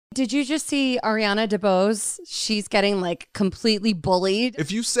Did you just see Ariana DeBose? She's getting like completely bullied. If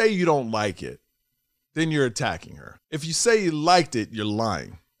you say you don't like it, then you're attacking her. If you say you liked it, you're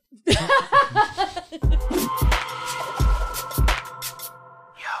lying.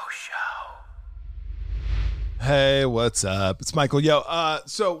 Hey, what's up? It's Michael.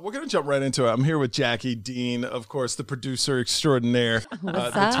 So we're going to jump right into it. I'm here with Jackie Dean, of course, the producer extraordinaire.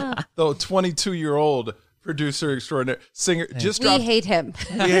 What's up? The 22-year-old producer extraordinaire, singer. Just dropped. We hate him.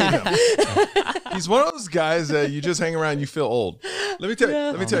 We hate him. He's one of those guys that you just hang around and you feel old. Let me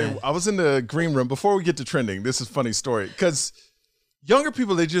tell you, I was in the green room. Before we get to trending, this is a funny story. Because younger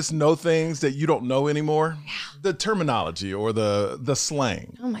people, they just know things that you don't know anymore. Yeah. The terminology or the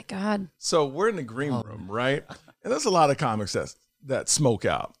slang. Oh, my God. So we're in the green room, right? And there's a lot of comics that smoke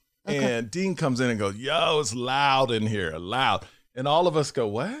out. Okay. And Dean comes in and goes, yo, it's loud in here, loud. And all of us go,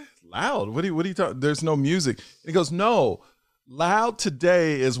 what? Loud? What are you talking? There's no music. And he goes, no, loud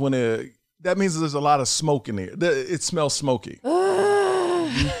today is when that means there's a lot of smoke in here. It smells smoky.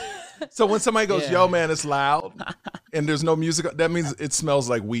 So when somebody goes, yo, man, it's loud, and there's no music, that means it smells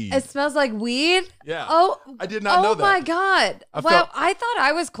like weed. It smells like weed? Yeah. Oh, I did not know that. Oh, my God. I thought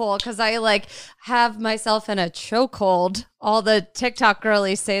I was cool because I, have myself in a chokehold. All the TikTok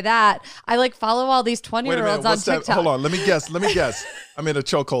girlies say that. I, follow all these 20-year-olds on TikTok. Hold on. Let me guess. I'm in a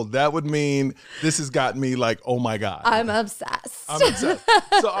chokehold. That would mean this has got me oh, my God. I'm obsessed.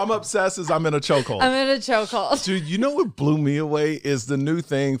 So I'm obsessed as I'm in a chokehold. I'm in a chokehold. Dude, you know what blew me away is the new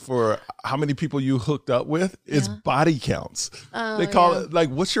thing for how many people you hooked up with is body counts. They call it,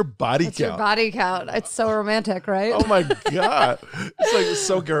 what's your body count? Your body count. It's so romantic, right? Oh, my God. It's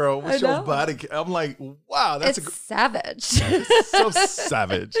so girl. What's your body count? I'm like, wow. That's savage. It's so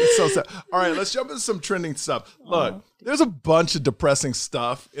savage. It's so savage. All right, let's jump into some trending stuff. Look, there's a bunch of depressing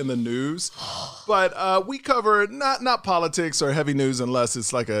stuff in the news, but we cover not politics or heavy news unless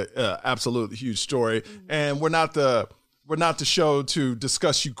it's a absolute huge story. And we're not the show to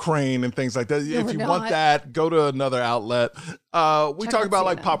discuss Ukraine and things like that. No, if you want that, go to another outlet. We talk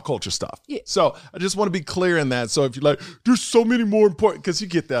about pop culture stuff. Yeah. So I just want to be clear in that. So if you're there's so many more important, because you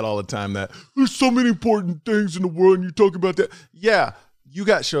get that all the time, that there's so many important things in the world and you talk about that. Yeah, you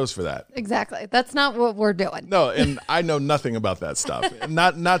got shows for that. Exactly. That's not what we're doing. No, and I know nothing about that stuff.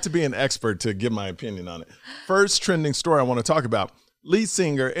 not to be an expert to give my opinion on it. First trending story I want to talk about, lead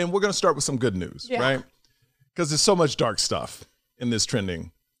singer, and we're going to start with some good news, right? Because there's so much dark stuff in this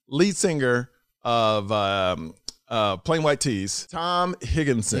trending. Lead singer of Plain White T's, Tom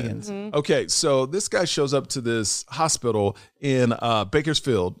Higginson. Mm-hmm. Okay, so this guy shows up to this hospital in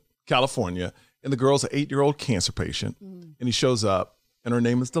Bakersfield, California, and the girl's an 8-year-old cancer patient. And he shows up, and her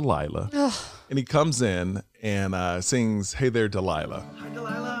name is Delilah. And he comes in and sings, Hey There, Delilah. Hi,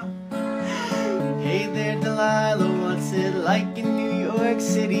 Delilah. Hey there, Delilah. What's it like in New York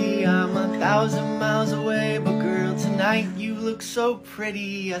City? I'm 1,000 miles away, but girl, tonight you look so pretty.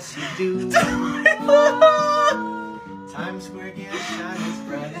 Yes, you do. Times Square can't shine as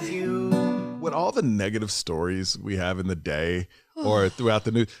bright as you. With all the negative stories we have in the day or throughout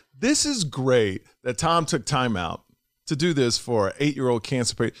the news, this is great that Tom took time out to do this for an 8-year-old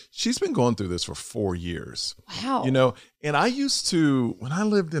cancer patient. She's been going through this for 4 years. Wow. And I used to, when I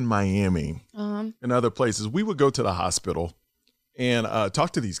lived in Miami and other places, we would go to the hospital and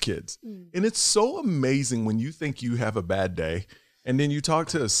talk to these kids. And it's so amazing when you think you have a bad day and then you talk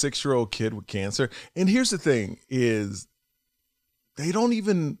to a 6-year-old kid with cancer. And here's the thing is they don't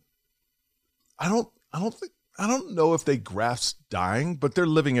even, I don't know if they grasp dying, but they're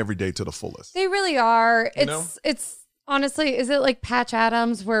living every day to the fullest. They really are. It's honestly, is it like Patch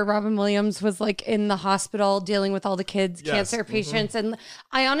Adams where Robin Williams was in the hospital dealing with all the kids, cancer patients? And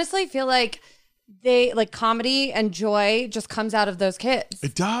I honestly feel like they comedy and joy just comes out of those kids.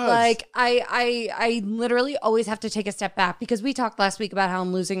 It does. I literally always have to take a step back because we talked last week about how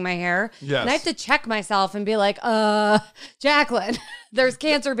I'm losing my hair. Yes. And I have to check myself and be like, Jacqueline, there's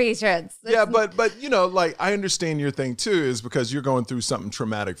cancer patients. Yeah, but I understand your thing too is because you're going through something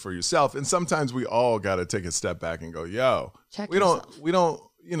traumatic for yourself. And sometimes we all got to take a step back and go, yo, check yourself. We don't,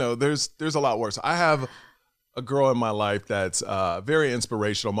 there's a lot worse. I have a girl in my life that's very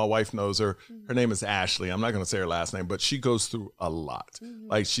inspirational. My wife knows her. Her name is Ashley. I'm not going to say her last name, but she goes through a lot.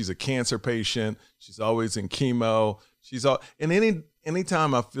 She's a cancer patient. She's always in chemo. And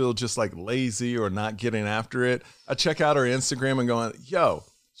anytime I feel just lazy or not getting after it, I check out her Instagram and going, yo,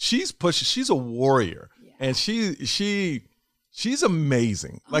 she's pushing. She's a warrior. Yeah. And she's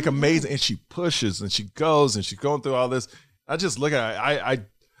amazing, amazing. And she pushes and she goes and she's going through all this. I just look at her.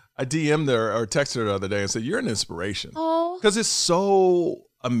 I DM'd her or texted her the other day and said, you're an inspiration. Oh. Because it's so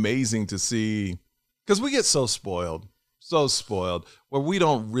amazing to see, because we get so spoiled so spoiled, where we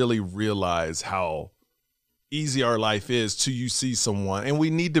don't really realize how easy our life is till you see someone, and we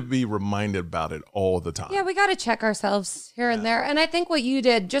need to be reminded about it all the time. Yeah, we got to check ourselves here and there. And I think what you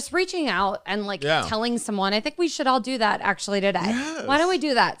did, just reaching out and like telling someone, I think we should all do that actually today. Yes. Why don't we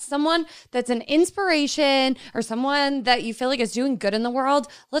do that? Someone that's an inspiration or someone that you feel like is doing good in the world,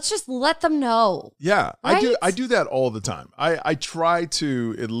 let's just let them know. Yeah, right? I do that all the time. I try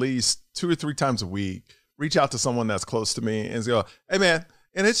to at least 2 or 3 times a week reach out to someone that's close to me and go, hey man,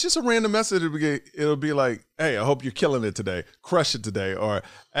 and it's just a random message. It'll be like, hey, I hope you're killing it today. Crush it today. Or,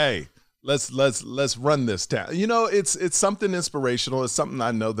 hey, let's run this town. You know, it's something inspirational. It's something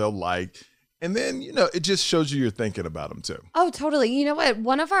I know they'll like. And then, you know, it just shows you you're thinking about them too. Oh, totally. You know what?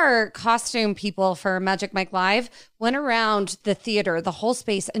 One of our costume people for Magic Mike Live went around the theater, the whole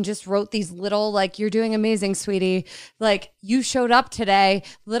space, and just wrote these little, like, you're doing amazing, sweetie. Like, you showed up today,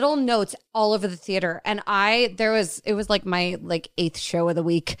 little notes all over the theater. And it was like my 8th show of the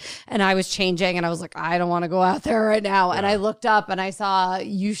week. And I was changing and I was like, I don't want to go out there right now. Yeah. And I looked up and I saw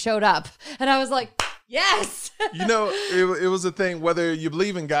you showed up and I was like, yes. You know, it was a thing, whether you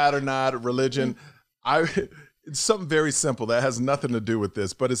believe in God or not, religion. It's something very simple that has nothing to do with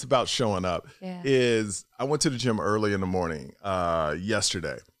this, but it's about showing up. Yeah. I went to the gym early in the morning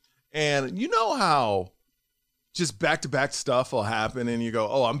yesterday. And you know how just back-to-back stuff will happen and you go,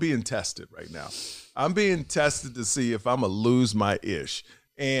 oh, I'm being tested right now. I'm being tested to see if I'm going to lose my ish.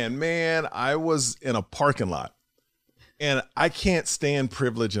 And man, I was in a parking lot. And I can't stand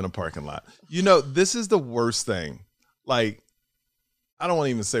privilege in a parking lot. You know, this is the worst thing. Like, I don't want to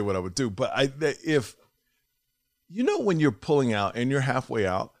even say what I would do, but if, you know, when you're pulling out and you're halfway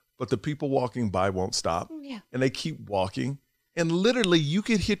out, but the people walking by won't stop and they keep walking and literally you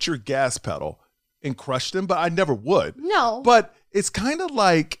could hit your gas pedal and crush them, but I never would. No. But it's kind of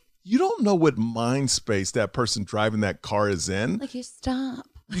like, you don't know what mind space that person driving that car is in. Like, you stop.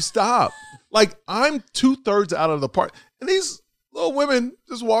 You stop. Like, I'm 2/3 out of the park. And these little women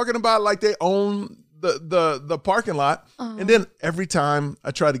just walking about like they own the parking lot. And then every time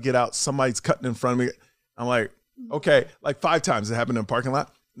I try to get out, somebody's cutting in front of me. I'm like, okay, like 5 times it happened in the parking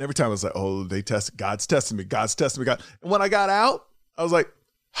lot. And every time I was like, oh, God's testing me. God's testing me. God. And when I got out, I was like,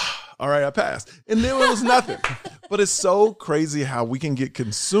 all right, I passed. And then it was nothing. But it's so crazy how we can get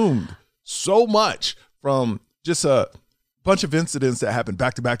consumed so much from just a bunch of incidents that happen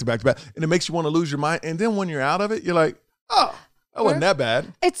back to back to back to back. And it makes you want to lose your mind. And then when you're out of it, you're like, oh, that wasn't that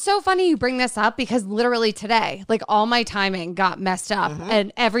bad. It's so funny you bring this up because literally today, like all my timing got messed up.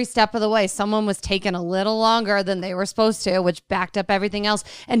 And every step of the way, someone was taking a little longer than they were supposed to, which backed up everything else.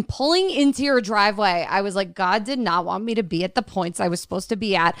 And pulling into your driveway, I was like, God did not want me to be at the points I was supposed to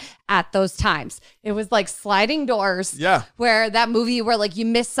be at those times. It was like sliding doors. Yeah. Where that movie where like you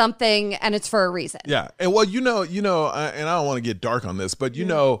miss something and it's for a reason. Yeah. And well, you know, and I don't want to get dark on this, but you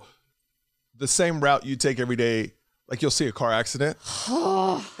know, the same route you take every day, like you'll see a car accident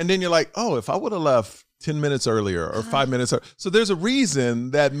and then you're like, oh, if I would have left 10 minutes earlier or 5 minutes. So there's a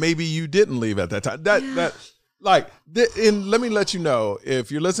reason that maybe you didn't leave at that time. And let me let you know,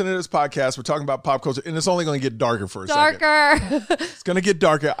 if you're listening to this podcast, we're talking about pop culture and it's only going to get darker for a second. It's going to get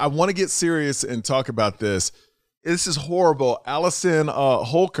darker. I want to get serious and talk about this. This is horrible. Allison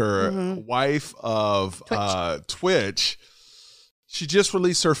Holker, wife of Twitch. She just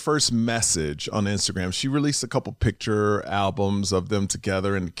released her first message on Instagram. She released a couple picture albums of them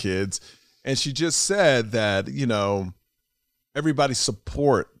together and the kids. And she just said that, you know, everybody's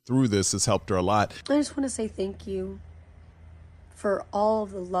support through this has helped her a lot. I just want to say thank you for all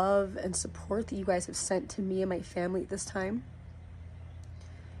of the love and support that you guys have sent to me and my family at this time.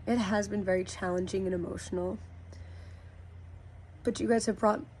 It has been very challenging and emotional. But you guys have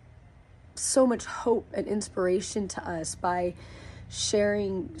brought so much hope and inspiration to us by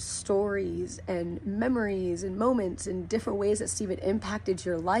sharing stories and memories and moments in different ways that Steven impacted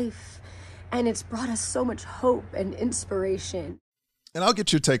your life. And it's brought us so much hope and inspiration. And I'll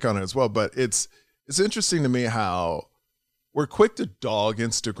get your take on it as well, but it's interesting to me how we're quick to dog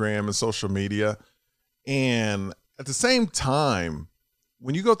Instagram and social media. And at the same time,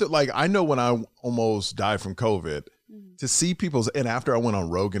 when you go through, like, I know when I almost died from COVID, to see people's, and after I went on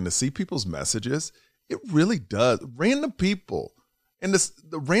Rogan, to see people's messages, it really does. Random people. And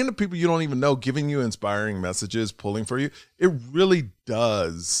the random people you don't even know giving you inspiring messages, pulling for you, it really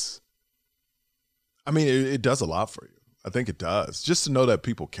does. I mean, it does a lot for you. I think it does. Just to know that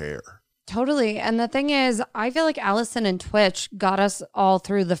people care. Totally. And the thing is, I feel like Allison and Twitch got us all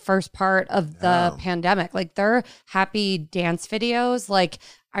through the first part of the pandemic. Like their happy dance videos, like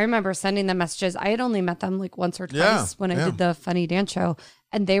I remember sending them messages. I had only met them like once or twice when I did the funny dance show.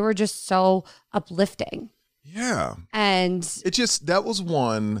 And they were just so uplifting. Yeah. And that was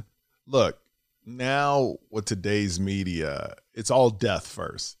one. Look, now with today's media, it's all death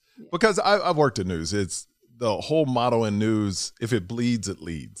first. Because I've worked in news. It's the whole motto in news, if it bleeds, it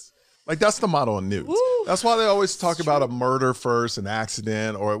leads. Like, that's the motto in news. Ooh, that's why they always talk about a murder first, an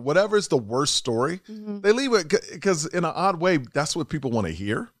accident, or whatever is the worst story. They leave it because in an odd way, that's what people want to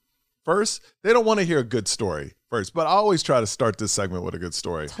hear first. They don't want to hear a good story first. But I always try to start this segment with a good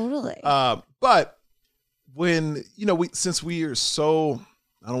story. Totally. But when, since we are so,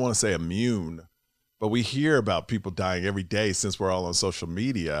 I don't want to say immune, but we hear about people dying every day since we're all on social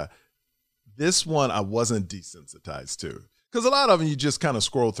media. This one I wasn't desensitized to. Because a lot of them you just kind of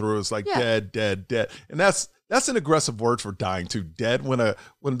scroll through. It's like dead, dead, dead. And that's an aggressive word for dying too. Dead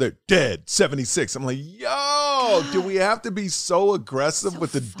when they're dead, 76. I'm like, yo, do we have to be so aggressive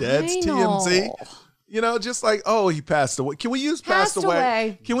with the deads TMZ? Just like, oh, he passed away. Can we use passed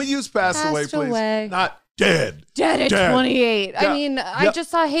away? Can we use passed away, please? Not dead. Dead at 28. Yeah. I mean, I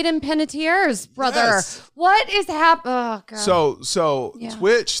just saw Hayden Panettiere's brother. Yes. What is happening? Oh, God. So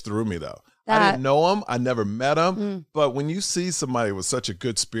Twitch threw me, though. I didn't know him. I never met him. But when you see somebody with such a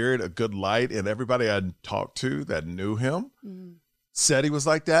good spirit, a good light, and everybody I talked to that knew him said he was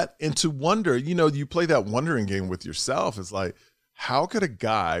like that, and to wonder, you play that wondering game with yourself. It's like, how could a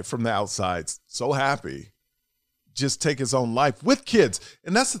guy from the outside, so happy, just take his own life with kids?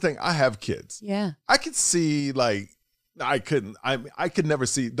 And that's the thing. I have kids. Yeah. I could see, I could never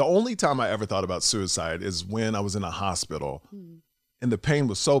see. The only time I ever thought about suicide is when I was in a hospital. And the pain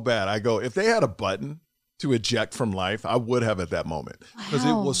was so bad. I go, if they had a button to eject from life, I would have at that moment. Because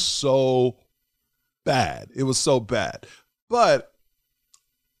it was so bad. It was so bad. But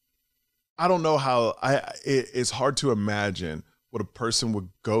I don't know how, it's hard to imagine what a person would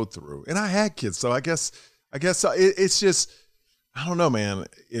go through. And I had kids, so I guess it's just, I don't know, man,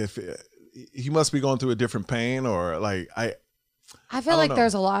 if he must be going through a different pain or I feel like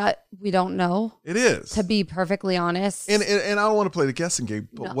there's a lot we don't know. It is. To be perfectly honest. And I don't want to play the guessing game,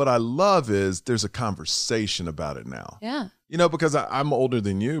 but what I love is there's a conversation about it now. Yeah. Because I'm older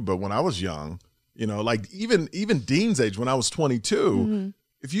than you, but when I was young, even Dean's age, when I was 22,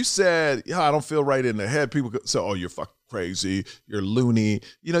 if you said, I don't feel right in the head, people could say, oh, you're fucking crazy, you're loony.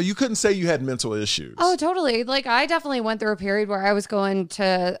 You couldn't say you had mental issues. Oh, totally. I definitely went through a period where I was going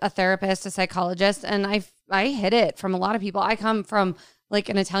to a therapist, a psychologist, and I hid it from a lot of people. I come from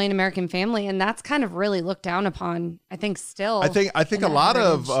an Italian-American family, and that's kind of really looked down upon, I think, still. I think a lot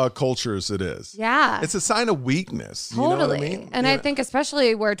of cultures it is. Yeah. It's a sign of weakness. Totally. You know what I mean? And I think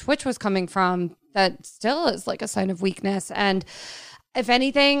especially where Twitch was coming from, that still is a sign of weakness. And if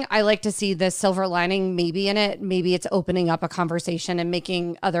anything, I like to see the silver lining maybe in it. Maybe it's opening up a conversation and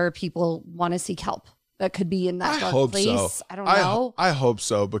making other people want to seek help that could be in that dark place. So. I don't know. I hope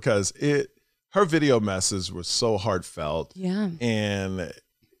so, because her video message was so heartfelt. Yeah. And,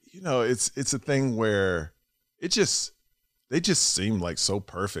 it's a thing where they just seem like so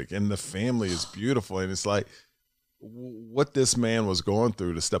perfect, and the family is beautiful. And it's like what this man was going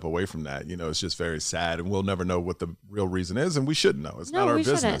through to step away from that, it's just very sad, and we'll never know what the real reason is. And we shouldn't know. It's not our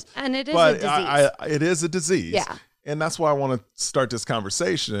business. And it is a disease. It is a disease. Yeah. And that's why I want to start this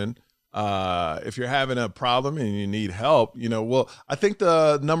conversation. If you're having a problem and you need help, I think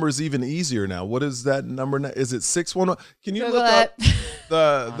the number is even easier now. What is that number now? Is it 611? Can you look up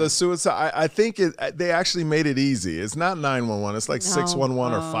the suicide? I think they actually made it easy. It's not 911. It's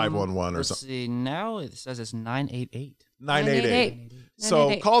 611 or 511 or something. See, now it says it's 988. 988.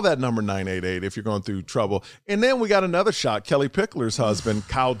 So call that number 988 if you're going through trouble. And then we got another shot. Kelly Pickler's husband,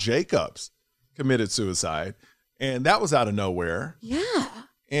 Kyle Jacobs, committed suicide. And that was out of nowhere. Yeah.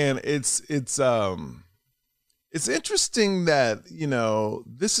 And it's interesting that,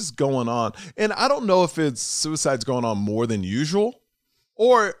 this is going on. And I don't know if suicide's going on more than usual,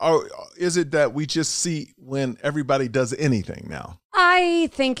 or is it that we just see when everybody does anything now? I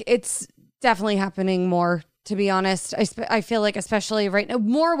think it's definitely happening more, to be honest. I feel like, especially right now,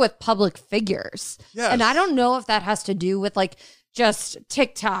 more with public figures. Yes. And I don't know if that has to do with just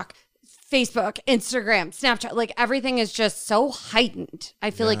TikTok, Facebook, Instagram, Snapchat, everything is just so heightened.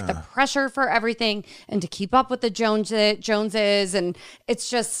 I feel like the pressure for everything and to keep up with the Joneses, and it's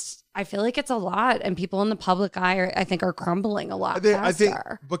just, I feel like it's a lot, and people in the public eye I think are crumbling a lot faster. I think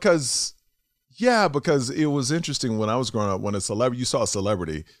because it was interesting when I was growing up, when you saw a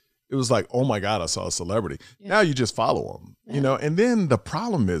celebrity, it was like, oh my God, I saw a celebrity. Yeah. Now you just follow them, and then the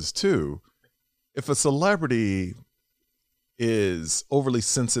problem is too, if a celebrity is overly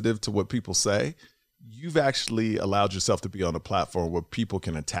sensitive to what people say, you've actually allowed yourself to be on a platform where people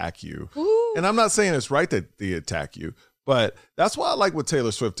can attack you. Ooh. And I'm not saying it's right that they attack you, But that's why I like what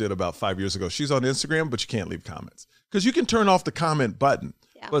Taylor Swift did about 5 years ago. She's on Instagram, but you can't leave comments because you can turn off the comment button.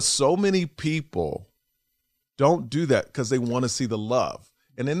 Yeah. But so many people don't do that because they want to see the love.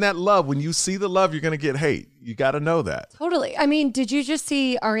 And in that love, when you see the love, you're going to get hate. You got to know that. Totally. I mean, did you just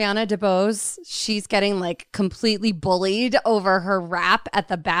see Ariana DeBose? She's getting like completely bullied over her rap at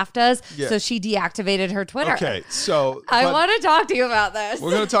the BAFTAs. Yeah. So she deactivated her Twitter. Okay. So I want to talk to you about this.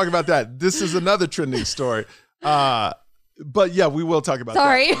 We're going to talk about that. This is another trending story. But yeah, we will talk about that.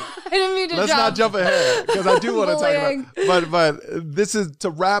 Sorry. I didn't mean to Let's not jump ahead because I do want to talk about but this is to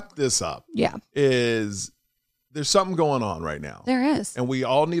wrap this up. Yeah. There's something going on right now. There is. And we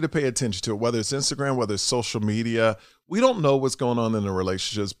all need to pay attention to it, whether it's Instagram, whether it's social media. We don't know what's going on in the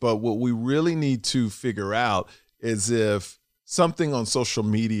relationships, but what we really need to figure out is if something on social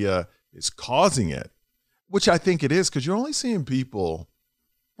media is causing it, which I think it is because you're only seeing people.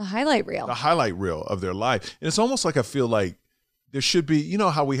 The highlight reel of their life. And it's almost like I feel like there should be, you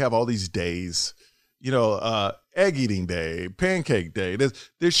know how we have all these days, egg eating day, pancake day.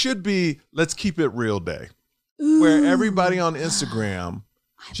 There should be let's keep it real day. Ooh. Where everybody on Instagram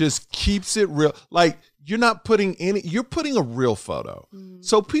just keeps it real. Like you're putting a real photo. Mm.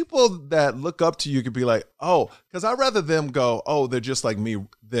 So people that look up to you could be like, oh, because I'd rather them go, oh, they're just like me,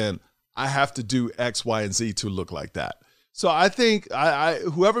 than I have to do X, Y, and Z to look like that. So I think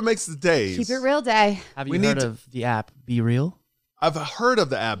whoever makes the days. Keep it real day. Have you heard of the app Be Real? I've heard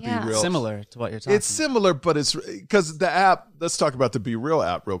of the app Be Real. Similar to what you're talking about. It's similar, but it's because the app, let's talk about the Be Real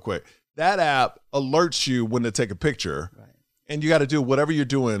app real quick. That app alerts you when to take a picture, right. And you got to do whatever you're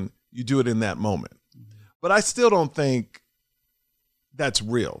doing, you do it in that moment. Mm-hmm. But I still don't think that's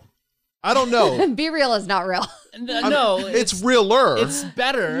real. I don't know. Be Real is not real. No. It's realer. It's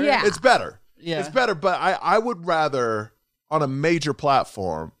better. Yeah. It's better. Yeah. It's better, but I would rather on a major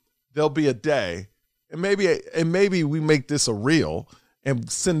platform, there'll be a day, and maybe we make this a reel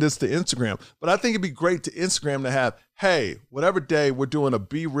and send this to Instagram. But I think it'd be great to Instagram to have, hey, whatever day we're doing a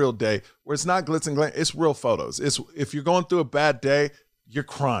Be Real day where it's not glitz and glam, it's real photos. It's if you're going through a bad day, you're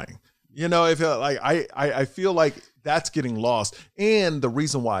crying. If I feel like that's getting lost. And the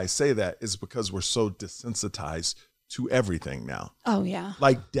reason why I say that is because we're so desensitized to everything now. Oh yeah.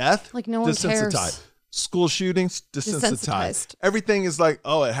 Like death, like no one cares. School shootings, desensitized. Everything is like,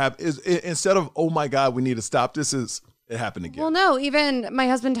 oh, instead of, oh my God, we need to stop. It happened again. Well, no, even my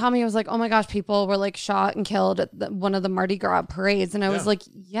husband Tommy was like, oh my gosh, people were like shot and killed at one of the Mardi Gras parades. And I was like,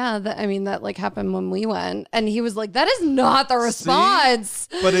 yeah, that like happened when we went. And he was like, that is not the response.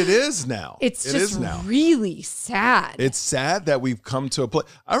 See? But it is now. It is really sad. It's sad that we've come to a place.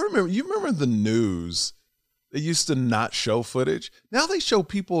 You remember the news? They used to not show footage. Now they show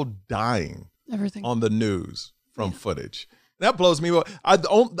people dying. Everything on the news from footage. That blows me away.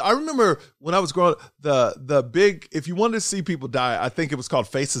 I remember when I was growing up, the big, if you wanted to see people die, I think it was called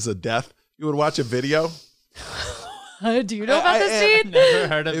Faces of Death. You would watch a video. Do you know about this, dude? I've never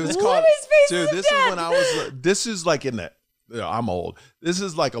heard of it. It was called, called, dude, this is when I was, this is like I'm old. This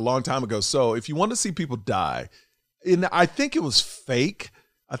is like a long time ago. So if you want to see people die, and I think it was fake.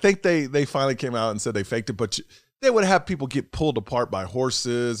 I think they finally came out and said they faked it, but they would have people get pulled apart by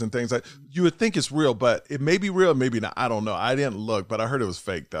horses and things like. You would think it's real, but it may be real, maybe not. I don't know. I didn't look, but I heard it was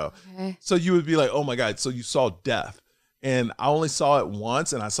fake though. Okay. So you would be like, "Oh my God!" So you saw death, and I only saw it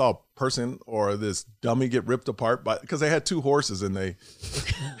once, and I saw a person or this dummy get ripped apart because they had two horses and they.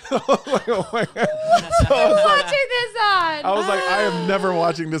 Oh my God! So watching this on. I was like, I am never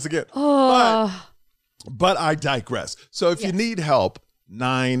watching this again. Oh. But I digress. So if you need help.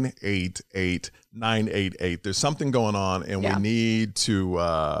 988-988. There's something going on and we need to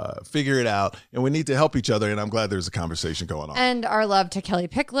figure it out and we need to help each other. And I'm glad there's a conversation going on. And our love to Kelly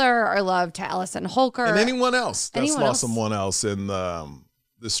Pickler, our love to Allison Holker. And anyone else that's lost someone else in the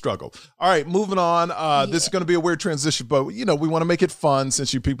struggle. All right, moving on. This is going to be a weird transition, but we want to make it fun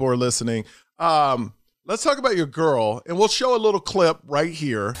since you people are listening. Let's talk about your girl and we'll show a little clip right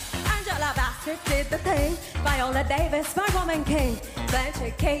here. Angela Bassett did the thing. Viola Davis, my woman king.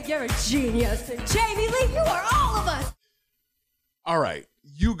 Blanche Kate, you're a genius. And Jamie Lee, you are all of us. All right.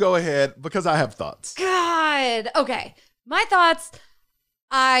 You go ahead because I have thoughts. God. Okay. My thoughts.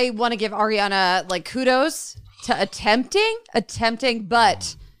 I want to give Ariana kudos to attempting,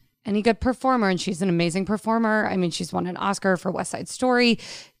 but any good performer, and she's an amazing performer. I mean, she's won an Oscar for West Side Story.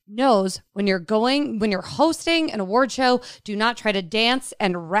 Knows when you're hosting an award show, do not try to dance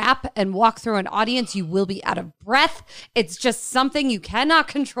and rap and walk through an audience. You will be out of breath. It's just something you cannot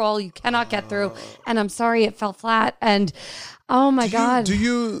control. You cannot get through. And I'm sorry it fell flat. And oh my God.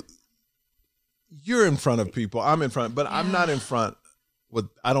 You're in front of people. I'm in front, but I'm not in front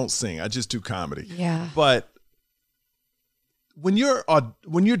I don't sing. I just do comedy. Yeah. But when you're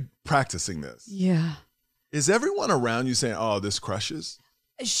practicing this, Yeah. is everyone around you saying, "Oh, this crushes"?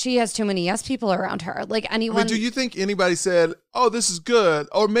 She has too many yes people around her. Like anyone. I mean, do you think anybody said, "Oh, this is good,"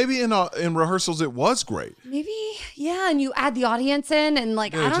 or maybe in rehearsals it was great? Maybe, yeah. And you add the audience in, and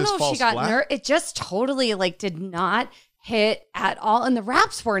like Yeah, I don't know if she got it just totally like did not hit at all, and the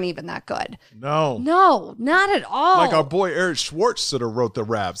raps weren't even that good. No, not at all. Like our boy Eric Schwartz sort of wrote the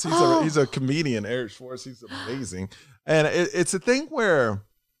raps. He's a comedian, Eric Schwartz. He's amazing, and it's a thing where,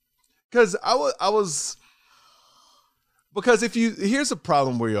 because I was. Because here's a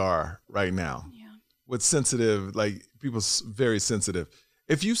problem we are right now with sensitive, like people's very sensitive.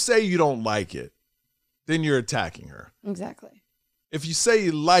 If you say you don't like it, then you're attacking her. Exactly. If you say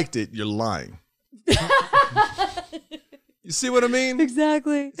you liked it, you're lying. You see what I mean?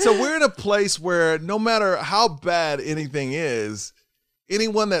 Exactly. So we're in a place where no matter how bad anything is,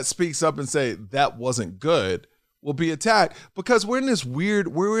 anyone that speaks up and say that wasn't good will be attacked, because we're in this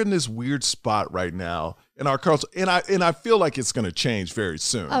weird spot right now in our culture, and I feel like it's going to change very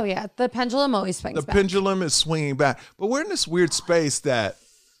soon. Oh yeah, the pendulum always swings back. The pendulum is swinging back, but we're in this weird space that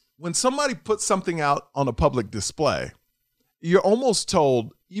when somebody puts something out on a public display, you're almost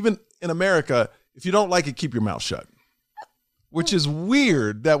told, even in America, if you don't like it, keep your mouth shut. Which is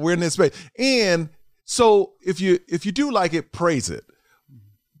weird that we're in this space. And so if you do like it, praise it.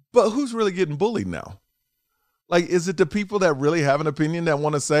 But who's really getting bullied now? Like, is it the people that really have an opinion that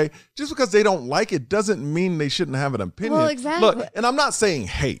want to say, just because they don't like it doesn't mean they shouldn't have an opinion? Well, exactly. Look, and I'm not saying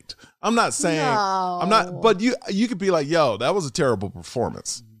hate. I'm not saying, I'm not, but you could be like, yo, that was a terrible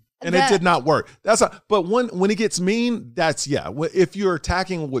performance. And it did not work. That's not, but when it gets mean, that's, if you're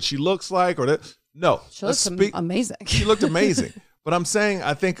attacking what she looks like or that, no. She looks amazing. She looked amazing. But I'm saying,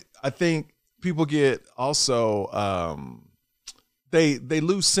 I think people get also, they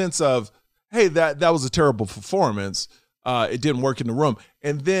lose sense of, hey, that was a terrible performance. It didn't work in the room.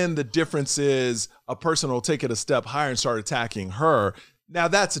 And then the difference is a person will take it a step higher and start attacking her. Now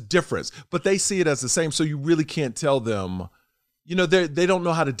that's a difference, but they see it as the same. So you really can't tell them, they don't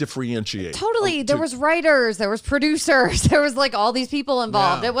know how to differentiate. Totally. There was writers, there was producers, there was like all these people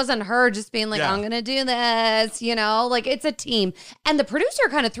involved. Yeah. It wasn't her just being like, I'm going to do this, like it's a team. And the producer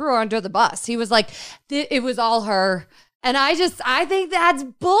kind of threw her under the bus. He was like, it was all her. And I think that's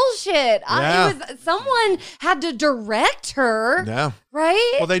bullshit. Someone had to direct her. Yeah.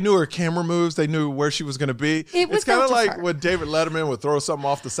 Right? Well, they knew her camera moves. They knew where she was going to be. It's kind of like when David Letterman would throw something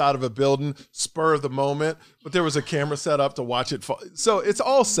off the side of a building, spur of the moment, but there was a camera set up to watch it fall. So it's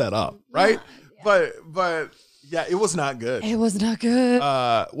all set up, right? Yeah. But yeah, it was not good. It was not good.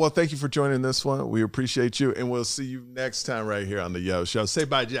 Well, thank you for joining this one. We appreciate you, and we'll see you next time right here on the Yo Show. Say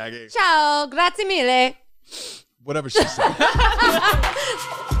bye, Jackie. Ciao. Grazie mille. Whatever she said.